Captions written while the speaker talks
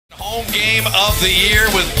Home game of the year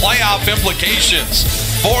with playoff implications.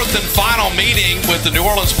 Fourth and final meeting with the New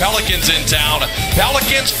Orleans Pelicans in town.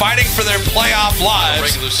 Pelicans fighting for their playoff lives.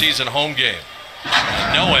 Regular season home game.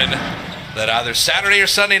 Knowing that either Saturday or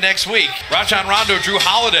Sunday next week, Rajon Rondo, Drew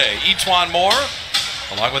Holiday, E'Twaun Moore,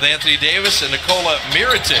 along with Anthony Davis and Nikola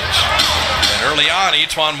Mirotic. And early on,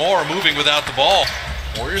 E'Twaun Moore moving without the ball.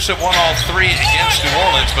 Warriors have won all three against New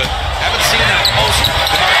Orleans, but haven't seen that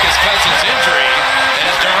post-DeMarcus Cousins injury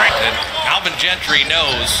as Durant. And Alvin Gentry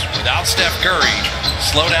knows, without Steph Curry,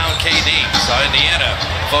 slow down KD. Saw Indiana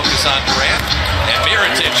focus on Durant, and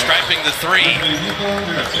Mirotic striping the three.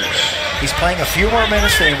 He's playing a few more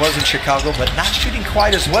minutes than he was in Chicago, but not shooting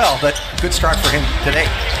quite as well, but good start for him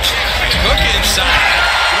today. Cook inside.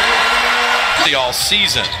 All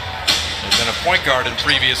season. Has been a point guard in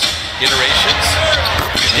previous iterations.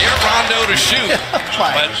 Dare Rondo to shoot,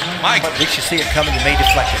 but Mike. At least you see it coming, you may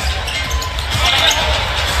deflect it.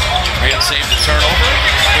 Grant saved the turnover.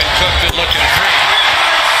 Quinn Cook, good looking three.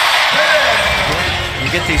 You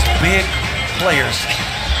get these big players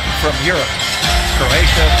from Europe,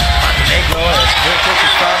 Croatia, Montenegro, as Mirotic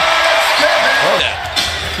is from.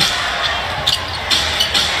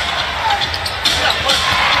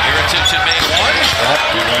 Mirotic had made one.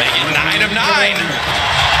 Make it 9 of 9.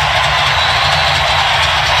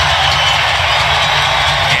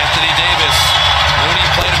 Anthony Davis. Mooney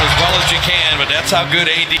played him as well as you can, but that's how good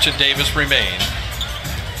AD and Davis remain.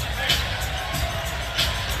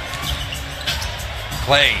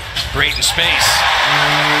 Clay, great in space.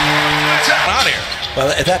 What's on here?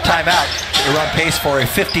 Well, at that timeout, they were on pace for a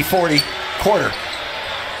 50-40 quarter.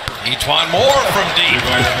 E'Twaun Moore from deep.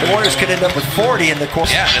 The Warriors could end up with 40 in the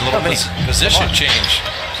quarter. Yeah, and a little position change.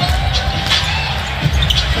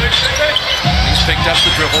 He's picked up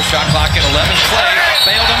the dribble, shot clock at 11. Clay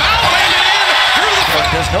bailed him out, laid it in, through the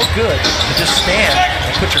It does no good to just stand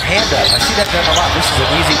and put your hand up. I see that done a lot. This is an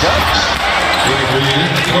easy dunk.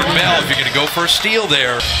 Jordan Bell, if you're going to go for a steal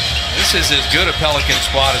there, this is as good a Pelican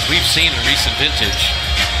squad as we've seen in recent vintage.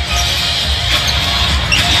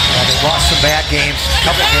 They lost some bad games, a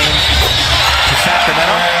couple games to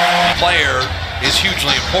Sacramento. Player is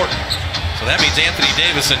hugely important. So that means Anthony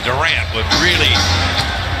Davis and Durant would really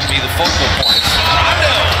be the focal points.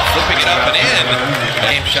 Rondo flipping it up and in.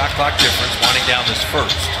 Game shot clock difference winding down this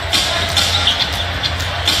first.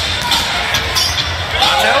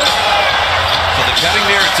 Rondo for the cutting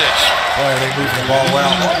Mirotic. Boy, they moved the ball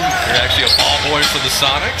well. They're actually a ball boy for the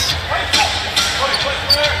Sonics.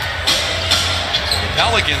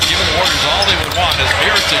 Pelicans giving the Warriors all they would want as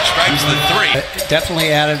Mirotic strikes the three. It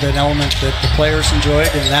definitely added an element that the players enjoyed,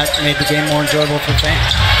 and that made the game more enjoyable for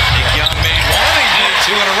fans. Nick Young made one, he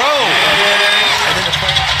did 2 in a row.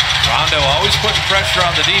 Rondo always putting pressure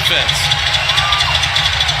on the defense.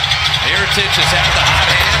 Mirotic has had the hot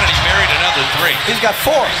hand, and he married another three. He's got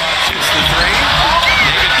 4. Shoots the three.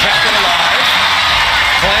 David kept it alive.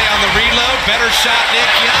 Clay on the reload. Better shot, Nick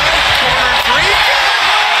Young. Corner three.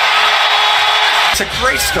 It's a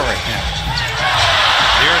great story.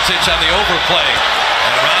 Mirotic on the overplay,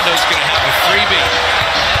 and Rondo's going to have a freebie.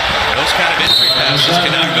 Those kind of entry passes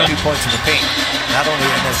cannot go. 2 points in the paint, not only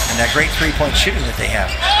in that great three-point shooting that they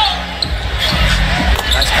have.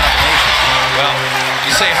 Nice combination. Well,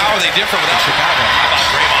 you say, how are they different without Chicago? How about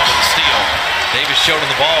Draymond with a steal? Davis showed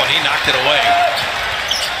him the ball, and he knocked it away.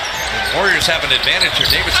 The Warriors have an advantage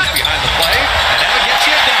here. Davis is behind the play, and that'll get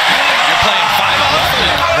you down. You're playing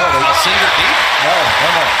 5-on-5. No, I'll send her deep. No.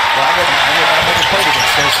 Well, I never played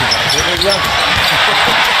against those two guys. They were young.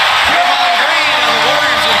 Draymond Green on the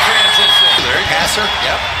Warriors in transition. There you go. Passer.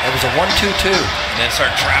 Yep. It was a 1-2-2. And then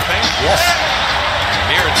start trapping. Yes.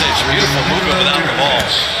 Mirotic, beautiful movement without the ball.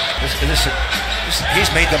 He's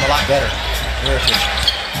made them a lot better. Mirotic.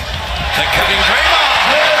 The cutting Draymond.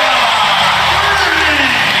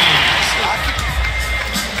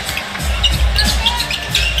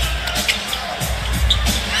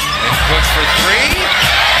 Cook for three.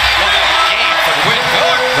 What a game for Quinn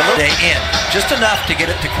Cook. The little day in. Just enough to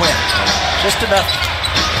get it to Quinn. Just enough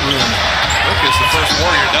room. Cook is the first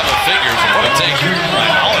Warrior double figures. And what a take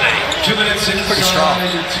by Holiday. 2 minutes in. Pretty strong.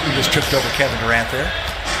 He just tripped over Kevin Durant there.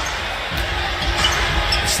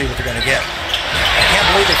 Let's see what they're going to get. I can't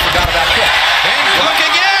believe they forgot about Cook. And Cook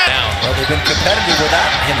again. Well, they've been competitive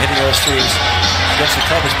without him hitting those threes. Against the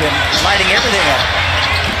club has been lighting everything up.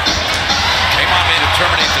 Draymond made him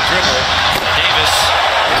terminate the dribble. Davis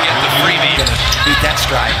will get the freebie. Gonna beat that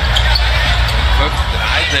stride. Cook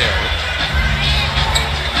denied there.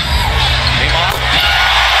 Draymond.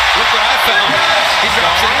 Look what I found. He's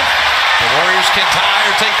gone. The Warriors can tie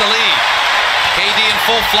or take the lead. KD in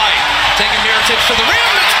full flight. Taking Mirotic to the rim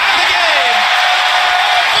to tie the game.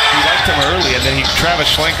 liked him early, and then Travis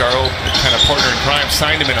Schlenk, our old kind of partner in crime,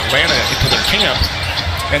 signed him in Atlanta into their camp.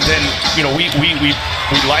 And then, you know, we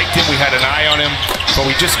liked him. We had an eye on him, but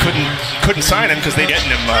we just couldn't sign him because they didn't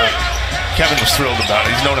him. Kevin was thrilled about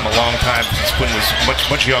it. He's known him a long time since Quinn was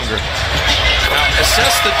much younger. Now,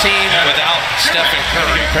 assess the team without Stephen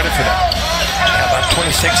Curry. Give credit for that. Yeah, about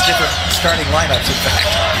 26 different starting lineups, in fact.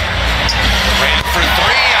 Ran for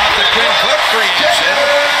three out the Quinn Cook creation.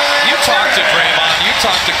 You talk to Draymond, you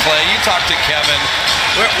talk to Clay, you talk to Kevin.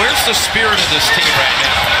 Where's the spirit of this team right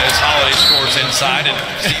now as Holiday scores inside and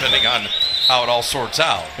depending on how it all sorts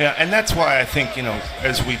out? Yeah, and that's why I think, you know,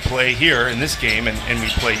 as we play here in this game and we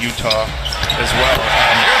play Utah as well.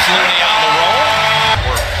 There's Looney on the roll.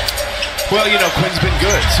 Well, you know, Quinn's been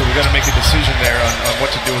good, so we got to make a decision there on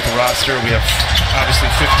what to do with the roster. We have obviously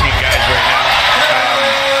 15 guys right now.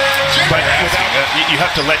 But you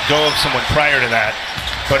have to let go of someone prior to that.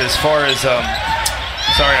 But as far as,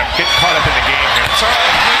 sorry, I'm getting caught up in the game here. It's all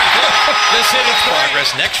right. This hit its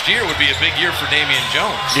progress. Next year would be a big year for Damian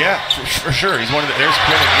Jones. Yeah, for sure. He's one of the, there's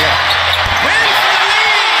Quinn, yeah. Quinn for the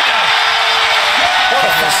lead! Well,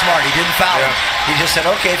 that's smart. He didn't foul him. He just said,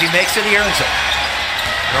 okay, if he makes it, he earns it.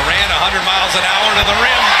 Durant 100 miles an hour to the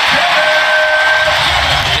rim.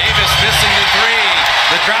 Davis missing the three.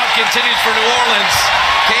 The drought continues for New Orleans.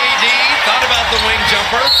 KD thought about the wing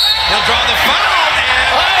jumper. He'll draw the foul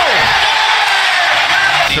and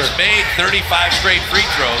he's made 35 straight free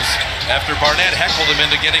throws after Barnett heckled him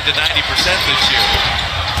into getting to 90% this year.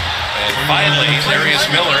 And finally, Darius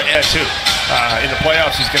Miller at 2. In the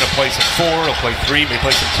playoffs, he's going to play some 4. He'll play 3. May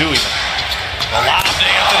play some 2 even. A lob to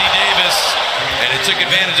Anthony Davis, and it took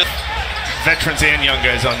advantage of veterans and young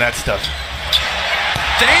guys on that stuff.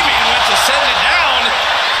 Damian went to send it down.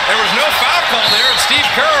 There was no foul call there, and Steve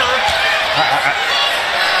Kerr.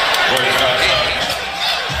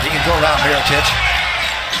 He can go around Mirotic.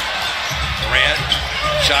 Durant,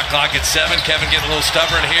 shot clock at 7. Kevin getting a little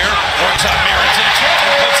stubborn here. Works on Mirotic and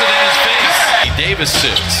puts it in his face. Davis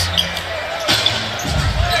sits.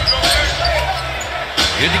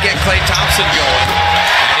 Good to get Klay Thompson going.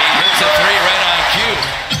 And he hits a 3 right on cue.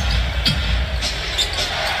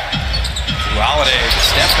 Holiday,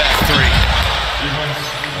 step back 3.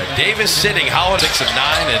 Davis sitting, Holiday 6 of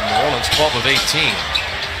 9, and New Orleans 12 of 18.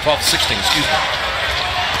 12 of 16, excuse me.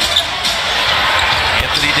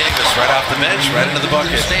 Anthony Davis right off the bench, right into the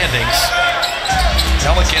bucket. Standings.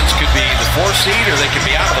 Pelicans could be the 4 seed or they could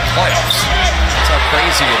be out of the playoffs. That's how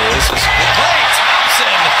crazy it is. Klay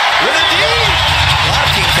Thompson with a D. A lot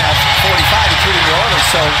of teams have 45, including New Orleans,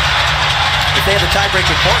 so if they have a tiebreak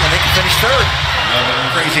with Portland, they can finish 3rd.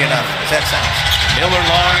 Crazy enough, as that sounds. Miller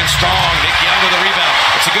long and strong. Nick Young with a rebound.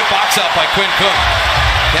 It's a good box out by Quinn Cook.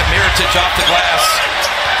 Get Mirotic off the glass.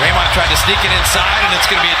 Draymond tried to sneak it inside, and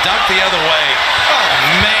it's going to be a dunk the other way. Oh,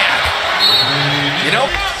 man. You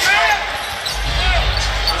know,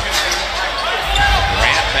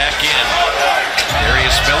 Durant back in.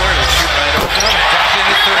 Darius Miller will shoot right over him and drop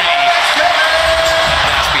in a 3.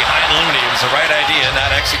 That's behind Looney. It was the right idea,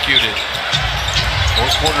 not executed.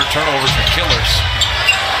 4th quarter turnovers are killers.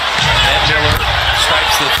 And then Miller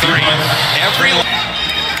strikes the 3.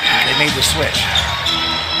 They made the switch.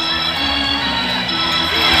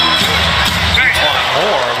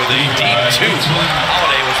 Moore with a deep 2.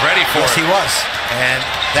 Holiday was ready for it. Yes, he was. And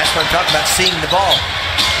that's what I'm talking about, seeing the ball.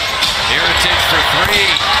 Mirotic for 3.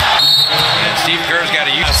 And Steve Kerr's got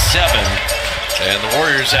to use 7. And the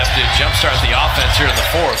Warriors have to jumpstart the offense here in the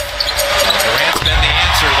 4th. And Durant's been the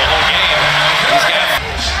answer the whole game. He's got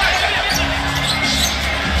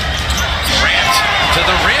Durant to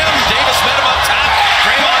the rim. Davis met him up top.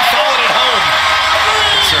 Draymond followed it home.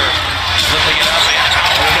 Sir, flipping it up and out.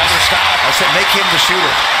 Another stop. I said make him the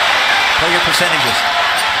shooter. Play your percentages.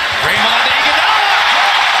 Draymond to Iguodala.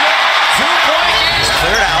 2-point game. Just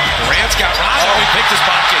clear it out. Durant's got Rondo. He picked his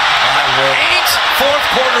pocket. 8 4th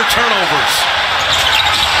quarter turnovers.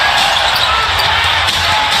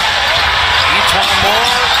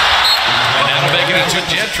 Moore, and that'll make it into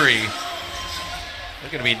Gentry. They're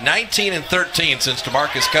going to be 19 and 13 since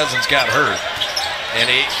DeMarcus Cousins got hurt, and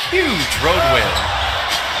a huge road win.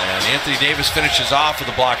 And Anthony Davis finishes off with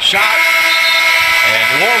a blocked shot. And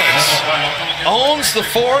New Orleans owns the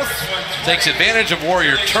 4th, takes advantage of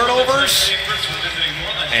Warrior turnovers,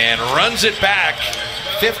 and runs it back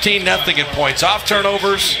 15-0 in points off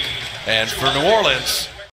turnovers. And for New Orleans,